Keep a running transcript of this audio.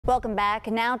Welcome back.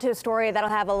 Now to a story that'll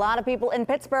have a lot of people in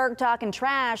Pittsburgh talking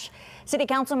trash. City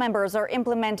council members are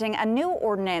implementing a new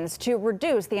ordinance to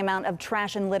reduce the amount of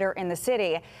trash and litter in the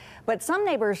city. But some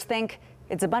neighbors think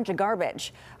it's a bunch of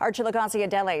garbage. Our Chilekasi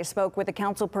Adele spoke with the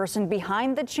council person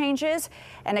behind the changes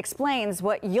and explains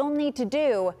what you'll need to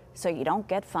do so you don't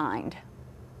get fined.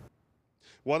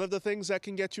 One of the things that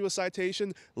can get you a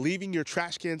citation, leaving your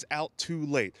trash cans out too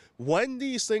late. When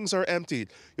these things are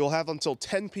emptied, you'll have until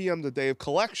 10 p.m. the day of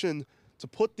collection to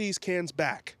put these cans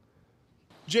back.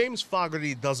 James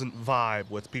Fogarty doesn't vibe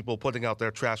with people putting out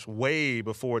their trash way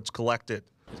before it's collected.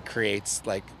 It creates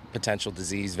potential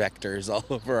disease vectors all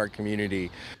over our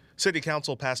community. City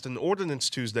Council passed an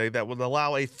ordinance Tuesday that would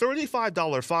allow a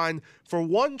 $35 fine for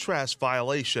one trash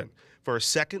violation. For a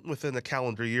second within a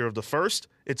calendar year of the first,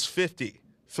 it's $50.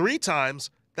 3 times,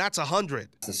 that's $100.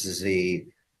 This is a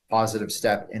positive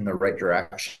step in the right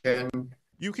direction.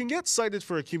 You can get cited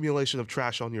for accumulation of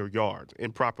trash on your yard,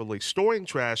 improperly storing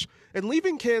trash, and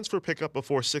leaving cans for pickup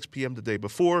before 6 p.m. the day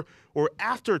before or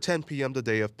after 10 p.m. the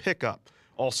day of pickup.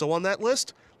 Also on that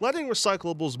list, letting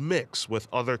recyclables mix with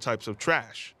other types of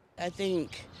trash. I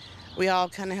think we all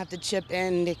kind of have to chip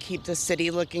in to keep the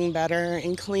city looking better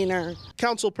and cleaner.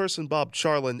 Councilperson Bob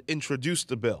Charlin introduced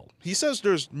the bill. He says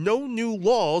there's no new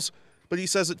laws, but he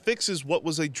says it fixes what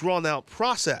was a drawn-out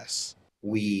process.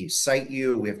 We cite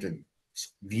you, we have to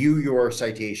view your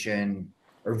citation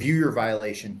or view your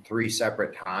violation 3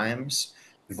 separate times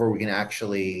before we can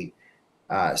actually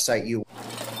cite you.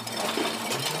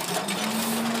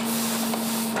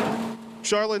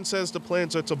 Charlin says the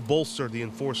plans are to bolster the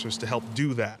enforcers to help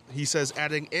do that. He says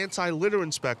adding anti-litter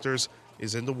inspectors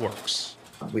is in the works.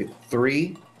 We have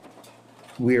 3.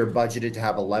 We are budgeted to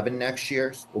have 11 next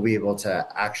year. We'll be able to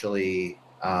actually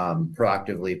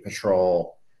proactively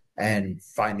patrol and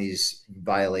find these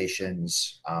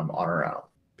violations on our own.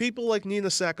 People like Nina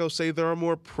Sacco say there are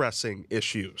more pressing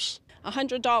issues.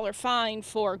 $100 fine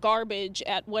for garbage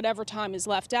at whatever time is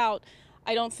left out,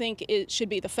 I don't think it should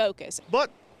be the focus. But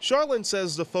Charlin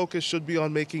says the focus should be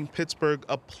on making Pittsburgh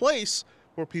a place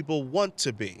where people want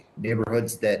to be.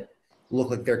 Neighborhoods that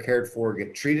look like they're cared for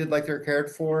get treated like they're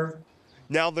cared for.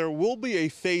 Now, there will be a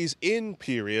phase-in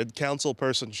period.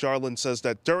 Councilperson Charlin says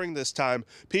that during this time,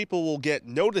 people will get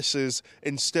notices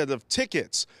instead of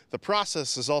tickets. The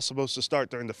process is all supposed to start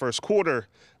during the first quarter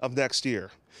of next year.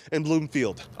 In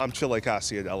Bloomfield, I'm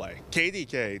Chilekasi, Adele,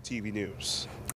 KDKA-TV News.